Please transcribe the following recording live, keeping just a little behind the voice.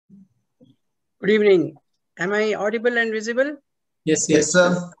Good evening. Am I audible and visible? Yes, Yes,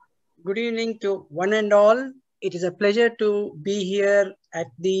 sir. Good evening to one and all. It is a pleasure to be here at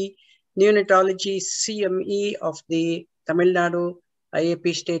the Neonatology CME of the Tamilnadu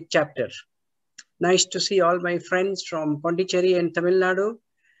IAP State Chapter. Nice to see all my friends from Pondicherry and Tamil Nadu.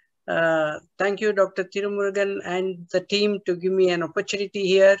 Thank you, Dr. Tiroumourugane and the team to give me an opportunity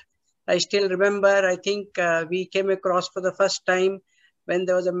here. I still remember, I think we came across for the first time when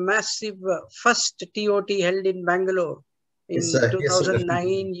there was a massive first TOT held in Bangalore in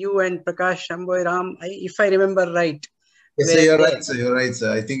 2009. You and Prakash Shamboy-Ram, if I remember right. Yes, sir, you're right, sir. You're right,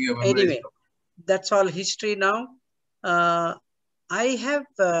 sir. I think you remember. Anyway, that's all history now. I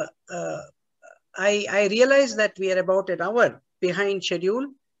realize that we are about an hour behind schedule,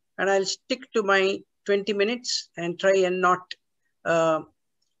 and I'll stick to my 20 minutes and try and not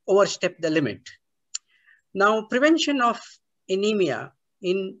overstep the limit. Now, prevention of anemia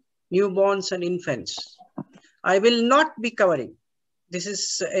in newborns and infants. I will not be covering. This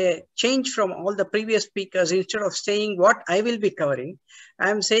is a change from all the previous speakers. Instead of saying what I will be covering,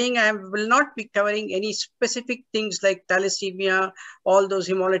 I'm saying I will not be covering any specific things like thalassemia, all those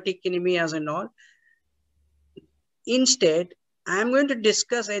hemolytic anemias and all. Instead, I'm going to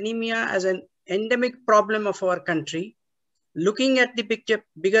discuss anemia as an endemic problem of our country, looking at the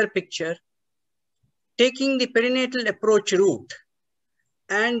bigger picture, taking the perinatal approach route,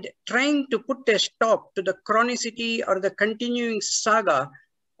 and trying to put a stop to the chronicity or the continuing saga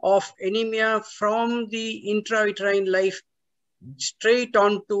of anemia from the intrauterine life straight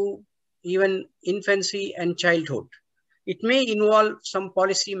on to even infancy and childhood. It may involve some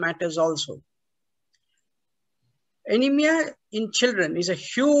policy matters also. Anemia in children is a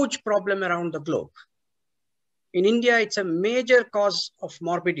huge problem around the globe. In India, it's a major cause of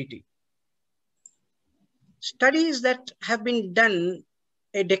morbidity. Studies that have been done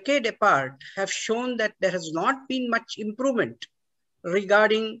a decade apart have shown that there has not been much improvement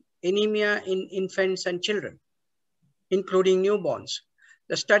regarding anemia in infants and children, including newborns.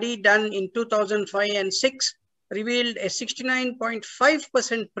 The study done in 2005 and 6 revealed a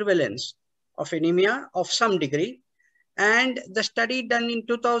 69.5% prevalence of anemia of some degree, and the study done in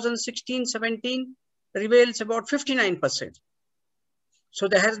 2016-17 reveals about 59%. So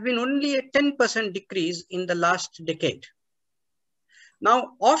there has been only a 10% decrease in the last decade.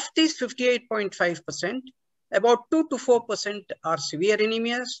 Now, of these 58.5%, about 2 to 4% are severe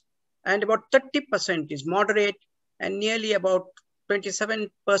anemias, and about 30% is moderate, and nearly about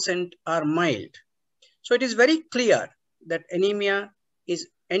 27% are mild. So it is very clear that anemia is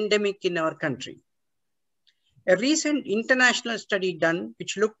endemic in our country. A recent international study done,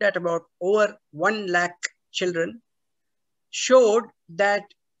 which looked at about over 1 lakh children, showed that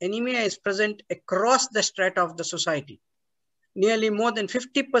anemia is present across the strata of the society. Nearly more than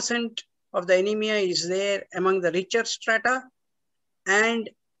 50% of the anemia is there among the richer strata, and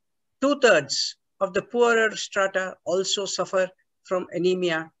 2/3 of the poorer strata also suffer from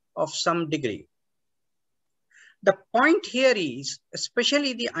anemia of some degree. The point here is,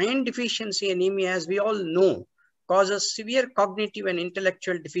 especially the iron deficiency anemia, as we all know, causes severe cognitive and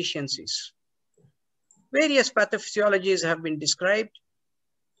intellectual deficiencies. Various pathophysiologies have been described.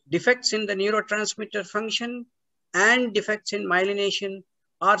 Defects in the neurotransmitter function and defects in myelination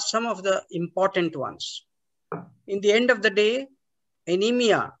are some of the important ones. In the end of the day,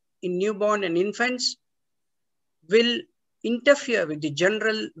 anemia in newborn and infants will interfere with the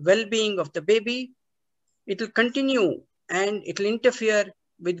general well-being of the baby. It will continue and it will interfere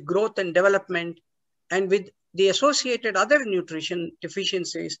with growth and development, and with the associated other nutrition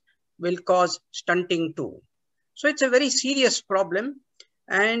deficiencies will cause stunting too. So it's a very serious problem.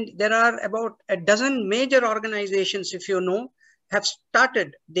 And there are about a dozen major organizations, if you know, have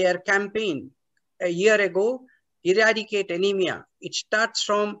started their campaign a year ago, Eradicate Anemia. It starts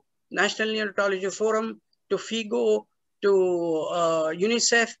from National Neonatology Forum to FIGO to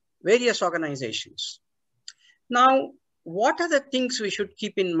UNICEF, various organizations. Now, what are the things we should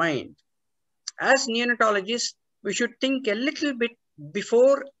keep in mind? As neonatologists, we should think a little bit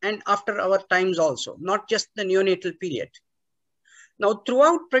before and after our times also, not just the neonatal period. Now,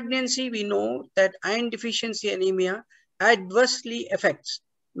 throughout pregnancy, we know that iron deficiency anemia adversely affects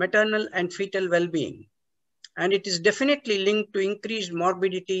maternal and fetal well-being, and it is definitely linked to increased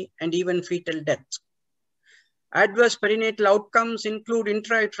morbidity and even fetal death. Adverse perinatal outcomes include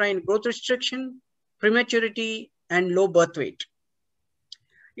intrauterine growth restriction, prematurity, and low birth weight.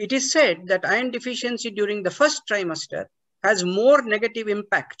 It is said that iron deficiency during the first trimester has more negative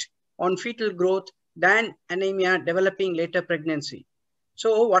impact on fetal growth than anemia developing later pregnancy.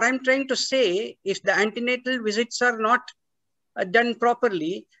 So what I'm trying to say, if the antenatal visits are not done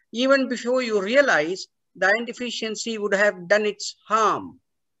properly, Even before you realize, the iron deficiency would have done its harm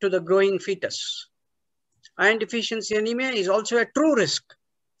to the growing fetus. Iron deficiency anemia is also a true risk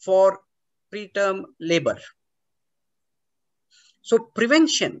for preterm labor. So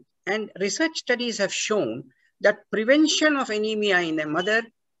prevention, and research studies have shown that prevention of anemia in a mother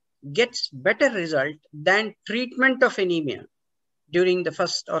gets better result than treatment of anemia during the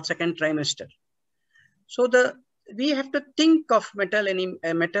first or second trimester. So we have to think of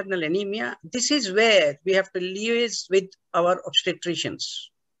maternal anemia. This is where we have to liaise with our obstetricians.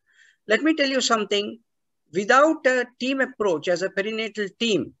 Let me tell you something. Without a team approach as a perinatal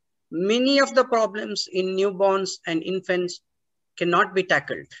team, many of the problems in newborns and infants cannot be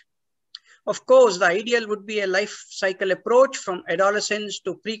tackled. Of course, the ideal would be a life cycle approach from adolescence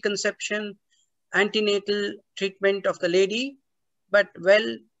to preconception, antenatal treatment of the lady, but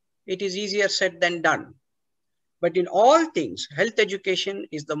well, it is easier said than done. But in all things, health education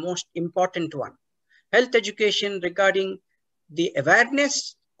is the most important one. Health education regarding the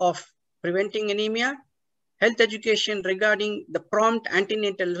awareness of preventing anemia, health education regarding the prompt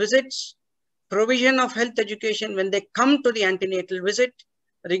antenatal visits, provision of health education when they come to the antenatal visit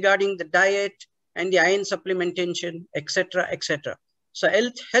regarding the diet and the iron supplementation, etc., etc. So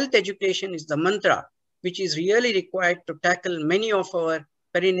health education is the mantra which is really required to tackle many of our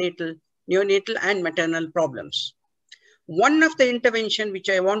perinatal, neonatal and maternal problems. One of the intervention which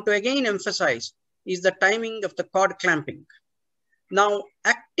I want to again emphasize is the timing of the cord clamping. Now,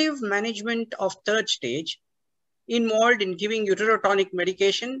 active management of third stage involved in giving uterotonic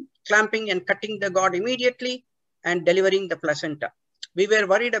medication, clamping and cutting the cord immediately, and delivering the placenta. We were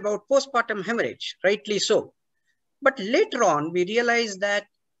worried about postpartum hemorrhage, rightly so. But later on, we realized that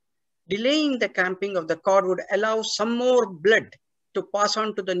delaying the clamping of the cord would allow some more blood to pass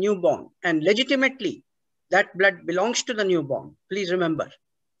on to the newborn, and legitimately, that blood belongs to the newborn. Please remember.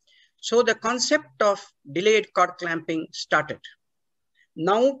 So the concept of delayed cord clamping started.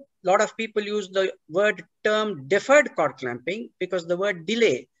 Now, a lot of people use the term deferred cord clamping because the word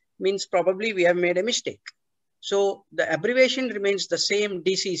delay means probably we have made a mistake. So the abbreviation remains the same,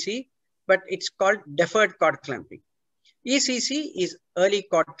 DCC, but it's called deferred cord clamping. ECC is early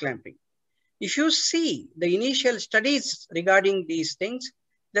cord clamping. If you see the initial studies regarding these things,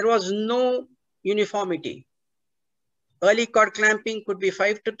 there was no uniformity. Early cord clamping could be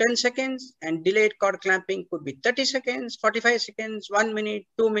 5 to 10 seconds and delayed cord clamping could be 30 seconds, 45 seconds, 1 minute,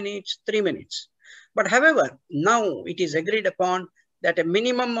 2 minutes, 3 minutes. But however, now it is agreed upon that a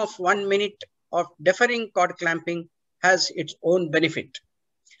minimum of 1 minute of deferring cord clamping has its own benefit.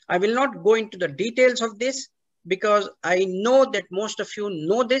 I will not go into the details of this because I know that most of you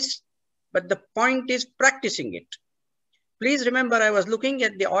know this, but the point is practicing it. Please remember, I was looking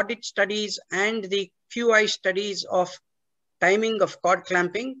at the audit studies and the QI studies of timing of cord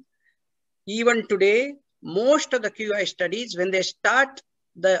clamping. Even today, most of the QI studies, when they start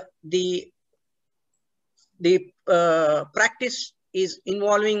the practice is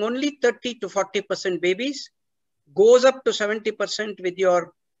involving only 30 to 40% babies, goes up to 70% with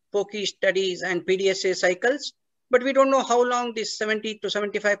your POCI studies and PDSA cycles, but we don't know how long this 70 to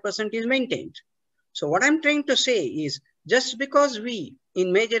 75% is maintained. So what I'm trying to say is, just because we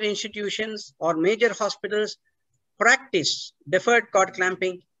in major institutions or major hospitals practice deferred cord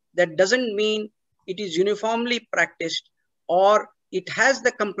clamping, that doesn't mean it is uniformly practiced or it has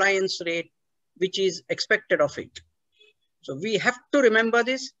the compliance rate which is expected of it. So we have to remember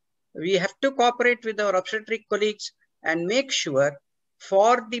this. We have to cooperate with our obstetric colleagues and make sure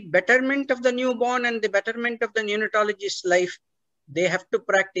for the betterment of the newborn and the betterment of the neonatologist's life, they have to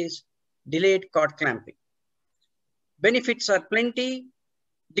practice delayed cord clamping. Benefits are plenty.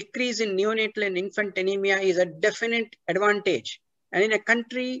 Decrease in neonatal and infant anemia is a definite advantage. And in a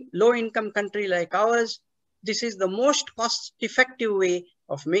country, low-income country like ours, this is the most cost-effective way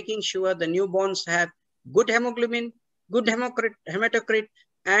of making sure the newborns have good hemoglobin, good hematocrit,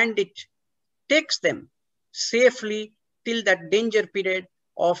 and it takes them safely till that danger period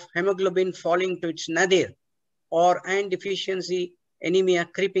of hemoglobin falling to its nadir or iron deficiency anemia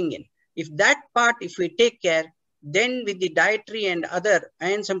creeping in. If that part, if we take care, then with the dietary and other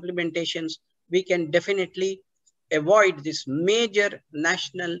iron supplementations, we can definitely avoid this major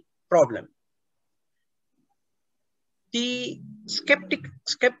national problem. The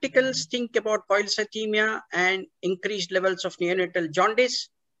skepticals think about polycythemia and increased levels of neonatal jaundice.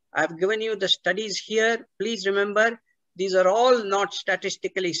 I've given you the studies here. Please remember, these are all not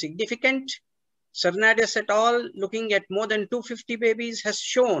statistically significant. Serane et al., looking at more than 250 babies, has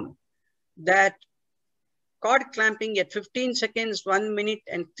shown that cord clamping at 15 seconds, 1 minute,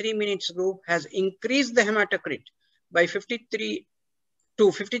 and 3 minutes group has increased the hematocrit by 53 to to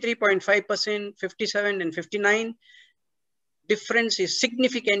 53.5%, 57 and 59. Difference is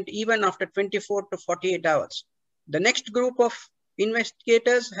significant even after 24 to 48 hours. The next group of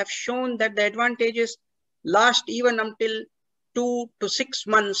investigators have shown that the advantages last even until 2 to 6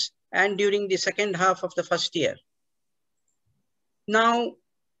 months and during the second half of the first year. Now,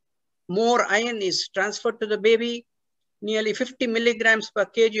 more iron is transferred to the baby. Nearly 50 milligrams per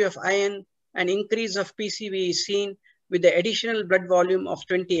kg of iron, an increase of PCV is seen with the additional blood volume of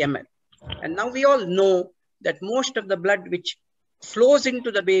 20 ml. And now we all know that most of the blood which flows into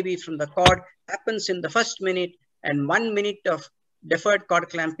the baby from the cord happens in the first minute, and 1 minute of deferred cord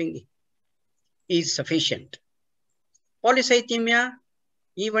clamping is sufficient. Polycythemia,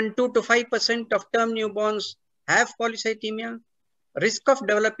 even 2 to 5% of term newborns have polycythemia. Risk of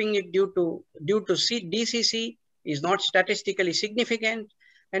developing it due to DCC is not statistically significant,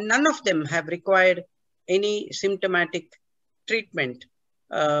 and none of them have required any symptomatic treatment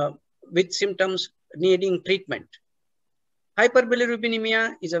with symptoms needing treatment.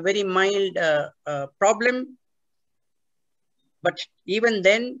 Hyperbilirubinemia is a very mild problem, but even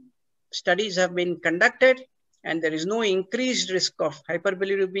then studies have been conducted and there is no increased risk of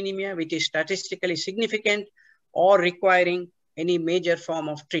hyperbilirubinemia which is statistically significant or requiring any major form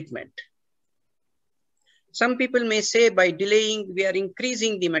of treatment. Some people may say by delaying, we are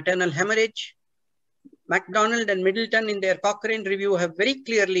increasing the maternal hemorrhage. MacDonald and Middleton in their Cochrane review have very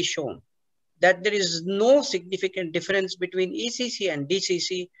clearly shown that there is no significant difference between ECC and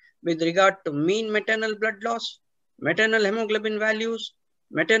DCC with regard to mean maternal blood loss, maternal hemoglobin values,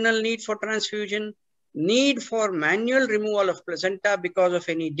 maternal need for transfusion, need for manual removal of placenta because of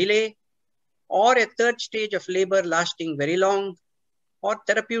any delay, or a third stage of labor lasting very long, or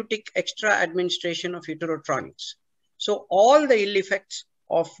therapeutic extra administration of uterotronics. So all the ill effects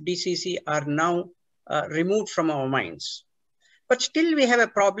of DCC are now removed from our minds. But still we have a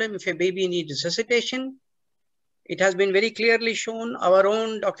problem if a baby needs resuscitation. It has been very clearly shown. Our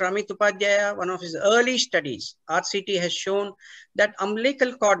own Dr. Amit Upadhyaya, one of his early studies, RCT, has shown that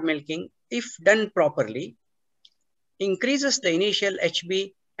umbilical cord milking, if done properly, increases the initial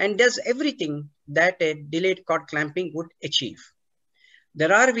HB and does everything that a delayed cord clamping would achieve.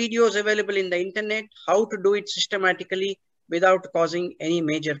 There are videos available in the internet how to do it systematically without causing any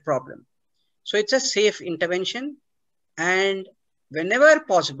major problem. So it's a safe intervention, and whenever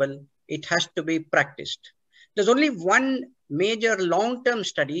possible, it has to be practiced. There's only one major long-term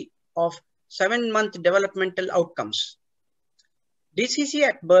study of 7-month developmental outcomes. DCC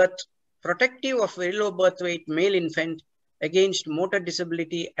at birth, protective of very low birth weight male infant against motor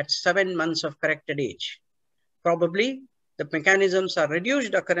disability at 7 months of corrected age. Probably the mechanisms are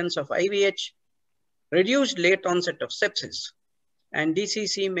reduced occurrence of IVH, reduced late onset of sepsis, and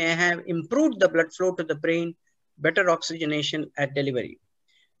DCC may have improved the blood flow to the brain, better oxygenation at delivery.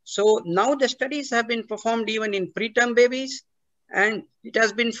 So now the studies have been performed even in preterm babies, and it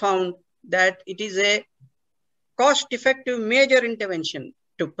has been found that it is a cost-effective major intervention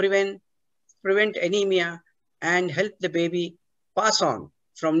to prevent anemia and help the baby pass on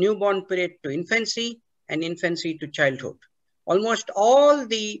from newborn period to infancy and infancy to childhood. Almost all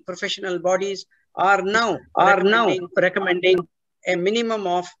the professional bodies are now recommending a minimum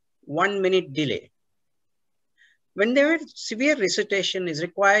of 1 minute delay. When there severe resuscitation is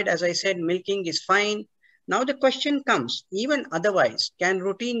required, as I said, milking is fine. Now the question comes, even otherwise, can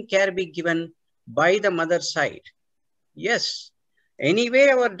routine care be given by the mother's side? Yes. Anyway,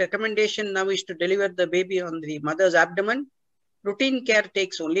 our recommendation now is to deliver the baby on the mother's abdomen. Routine care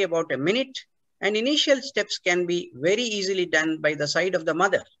takes only about a minute, and initial steps can be very easily done by the side of the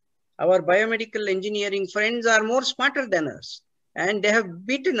mother. Our biomedical engineering friends are more smarter than us, and they have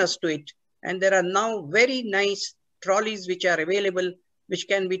beaten us to it. And there are now very nice trolleys which are available, which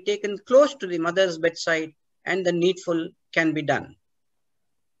can be taken close to the mother's bedside, and the needful can be done.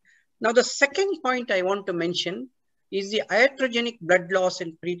 Now, the second point I want to mention is the iatrogenic blood loss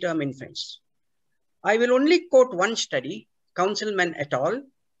in preterm infants. I will only quote one study, Councilman et al.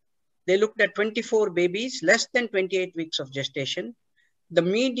 They looked at 24 babies, less than 28 weeks of gestation. The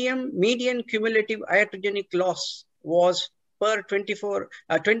median cumulative iatrogenic loss was per 24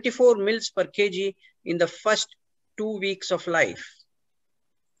 mils per kg in the first 2 weeks of life.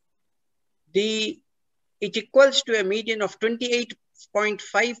 It equals to a median of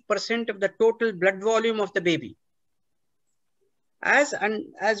 28.5% of the total blood volume of the baby. As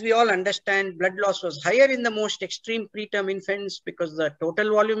we all understand, blood loss was higher in the most extreme preterm infants because the total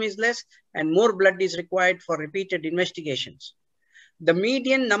volume is less and more blood is required for repeated investigations. The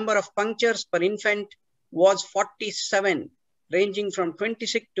median number of punctures per infant was 47, ranging from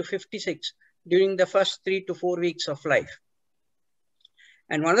 26 to 56 during the first 3 to 4 weeks of life.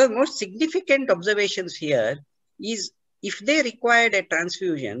 And one of the most significant observations here is if they required a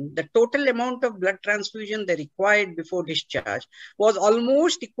transfusion, the total amount of blood transfusion they required before discharge was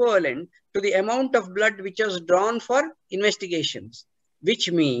almost equivalent to the amount of blood which was drawn for investigations,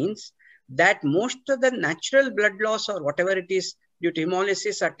 which means that most of the natural blood loss or whatever it is due to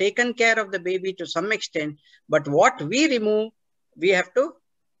hemolysis are taken care of the baby to some extent, but what we remove, we have to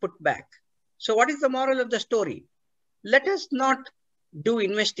put back. So what is the moral of the story? Let us not do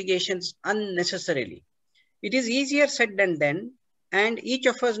investigations unnecessarily. It is easier said than done, and each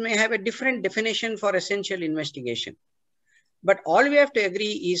of us may have a different definition for essential investigation. But all we have to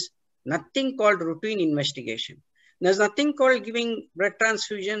agree is nothing called routine investigation. There's nothing called giving blood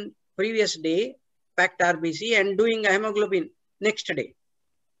transfusion previous day, packed RBC, and doing a hemoglobin next day.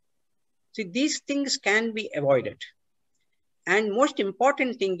 See, these things can be avoided. And most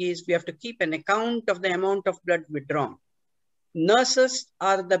important thing is we have to keep an account of the amount of blood withdrawn. Nurses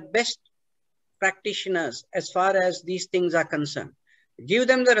are the best practitioners as far as these things are concerned. Give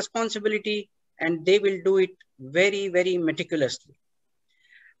them the responsibility and they will do it very, very meticulously.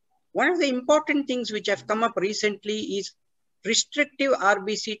 One of the important things which have come up recently is restrictive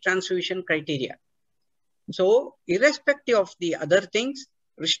RBC transfusion criteria. So irrespective of the other things,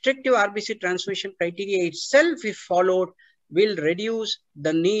 restrictive RBC transfusion criteria itself, if followed, will reduce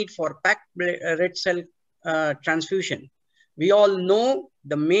the need for packed red cell transfusion. We all know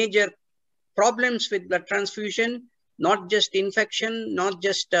the major problems with blood transfusion, not just infection, not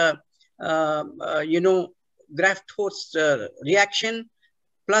just graft-host reaction,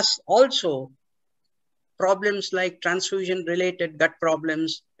 plus also problems like transfusion-related gut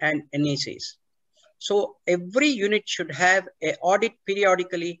problems and NSAs. So every unit should have an audit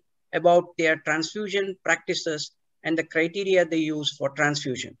periodically about their transfusion practices and the criteria they use for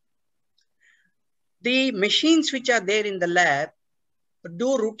transfusion. The machines which are there in the lab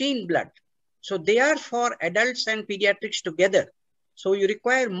do routine blood. So they are for adults and pediatrics together. So you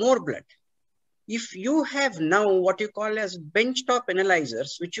require more blood. If you have now what you call as benchtop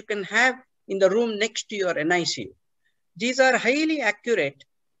analyzers, which you can have in the room next to your NICU, these are highly accurate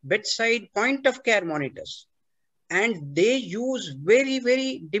bedside point of care monitors. And they use very,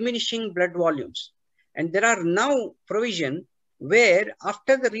 very diminishing blood volumes. And there are now provision where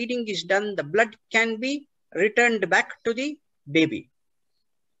after the reading is done, the blood can be returned back to the baby.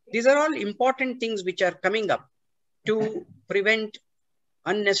 These are all important things which are coming up to prevent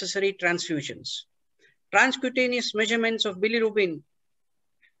unnecessary transfusions. Transcutaneous measurements of bilirubin,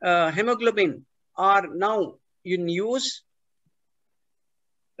 hemoglobin are now in use.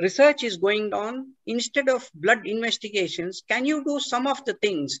 Research is going on. Instead of blood investigations, can you do some of the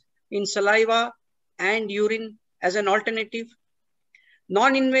things in saliva and urine as an alternative?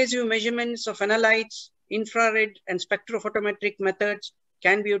 Non-invasive measurements of analytes, infrared and spectrophotometric methods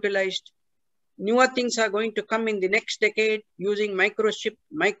can be utilized. Newer things are going to come in the next decade using microchip,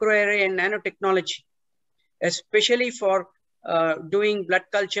 microarray and nanotechnology, especially for doing blood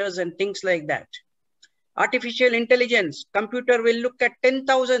cultures and things like that. Artificial intelligence, computer will look at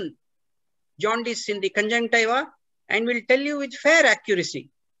 10,000 jaundice in the conjunctiva and will tell you with fair accuracy,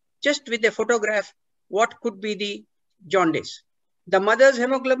 just with a photograph, what could be the jaundice. The mother's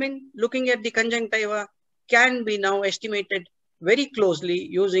hemoglobin, looking at the conjunctiva, can be now estimated very closely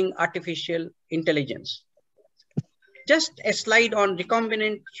using artificial intelligence. Just a slide on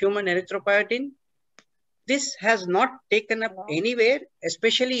recombinant human erythropoietin. This has not taken up anywhere,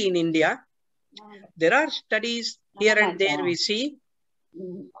 especially in India. There are studies here and there we see.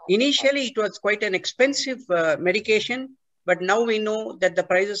 Initially, it was quite an expensive medication, but now we know that the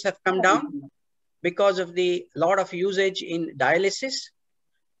prices have come down because of the lot of usage in dialysis.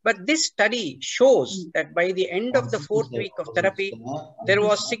 But this study shows that by the end of the 4th week of therapy, there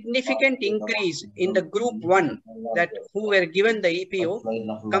was significant increase in the group 1 that who were given the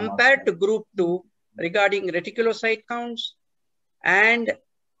EPO compared to group 2 regarding reticulocyte counts, and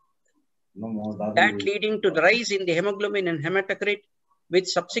that leading to the rise in the hemoglobin and hematocrit with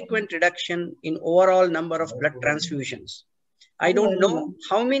subsequent reduction in overall number of blood transfusions. I don't know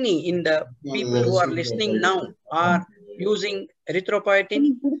how many in the people who are listening now are using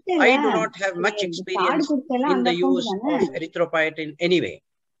erythropoietin. I do not have much experience in the use of erythropoietin anyway.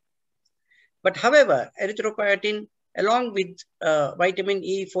 But however, erythropoietin along with vitamin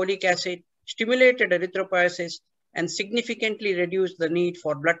E, folic acid stimulated erythropoiesis and significantly reduced the need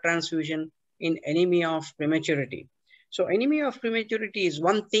for blood transfusion in anemia of prematurity. So anemia of prematurity is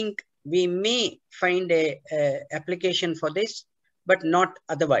one thing we may find a application for this, but not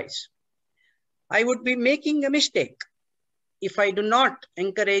otherwise. I would be making a mistake if I do not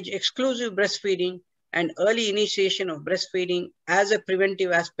encourage exclusive breastfeeding and early initiation of breastfeeding as a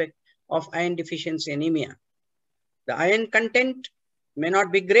preventive aspect of iron deficiency anemia. The iron content may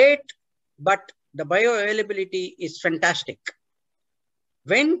not be great, but the bioavailability is fantastic.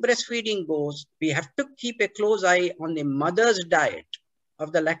 When breastfeeding goes, we have to keep a close eye on the mother's diet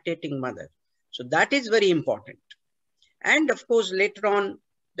of the lactating mother. So that is very important. And of course, later on,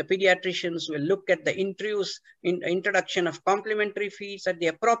 the pediatricians will look at the introduction of complementary feeds at the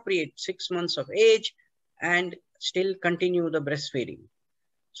appropriate 6 months of age and still continue the breastfeeding.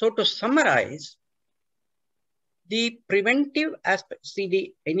 So to summarize, the preventive aspect, see,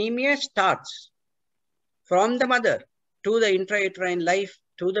 the anemia starts from the mother to the intrauterine life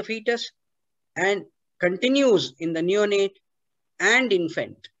to the fetus and continues in the neonate and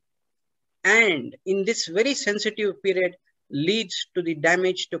infant. And in this very sensitive period leads to the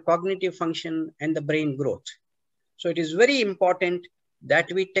damage to cognitive function and the brain growth. So it is very important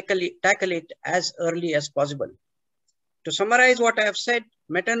that we tackle it as early as possible. To summarize what I have said,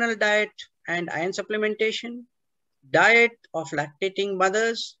 maternal diet and iron supplementation, diet of lactating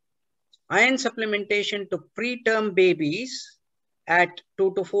mothers, iron supplementation to preterm babies at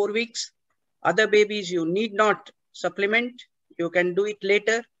 2 to 4 weeks. Other babies you need not supplement, you can do it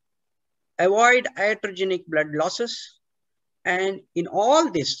later. Avoid iatrogenic blood losses. And in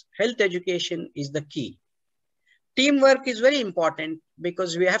all this, health education is the key. Teamwork is very important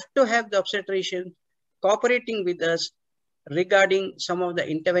because we have to have the obstetrician cooperating with us regarding some of the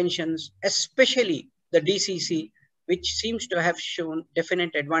interventions, especially the DCC, which seems to have shown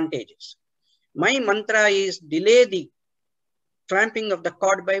definite advantages. My mantra is delay the clamping of the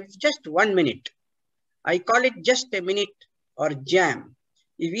cord by just 1 minute. I call it just a minute or jam.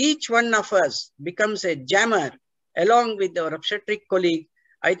 If each one of us becomes a jammer along with our obstetric colleague,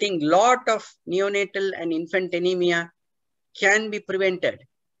 I think a lot of neonatal and infant anemia can be prevented.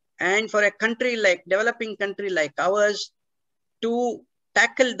 And for a country like, developing country like ours, to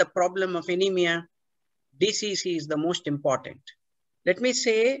tackle the problem of anemia, DCC is the most important. Let me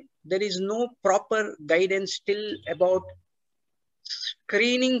say, there is no proper guidance still about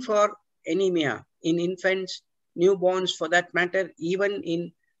screening for anemia in infants, newborns for that matter, even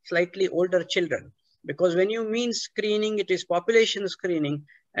in slightly older children. Because when you mean screening, it is population screening,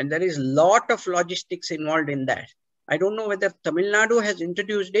 and there is a lot of logistics involved in that. I don't know whether Tamil Nadu has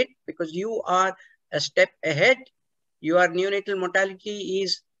introduced it, because you are a step ahead. Your neonatal mortality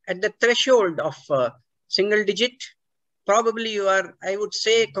is at the threshold of single digit. Probably you are, I would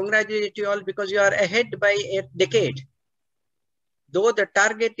say, congratulate you all because you are ahead by a decade. Though the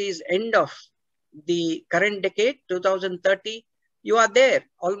target is end of the current decade, 2030, you are there,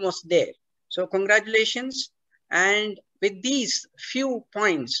 almost there. So congratulations. And with these few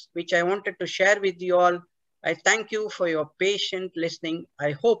points, which I wanted to share with you all, I thank you for your patient listening.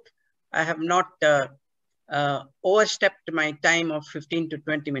 I hope I have not overstepped my time of 15 to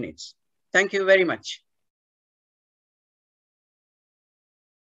 20 minutes. Thank you very much.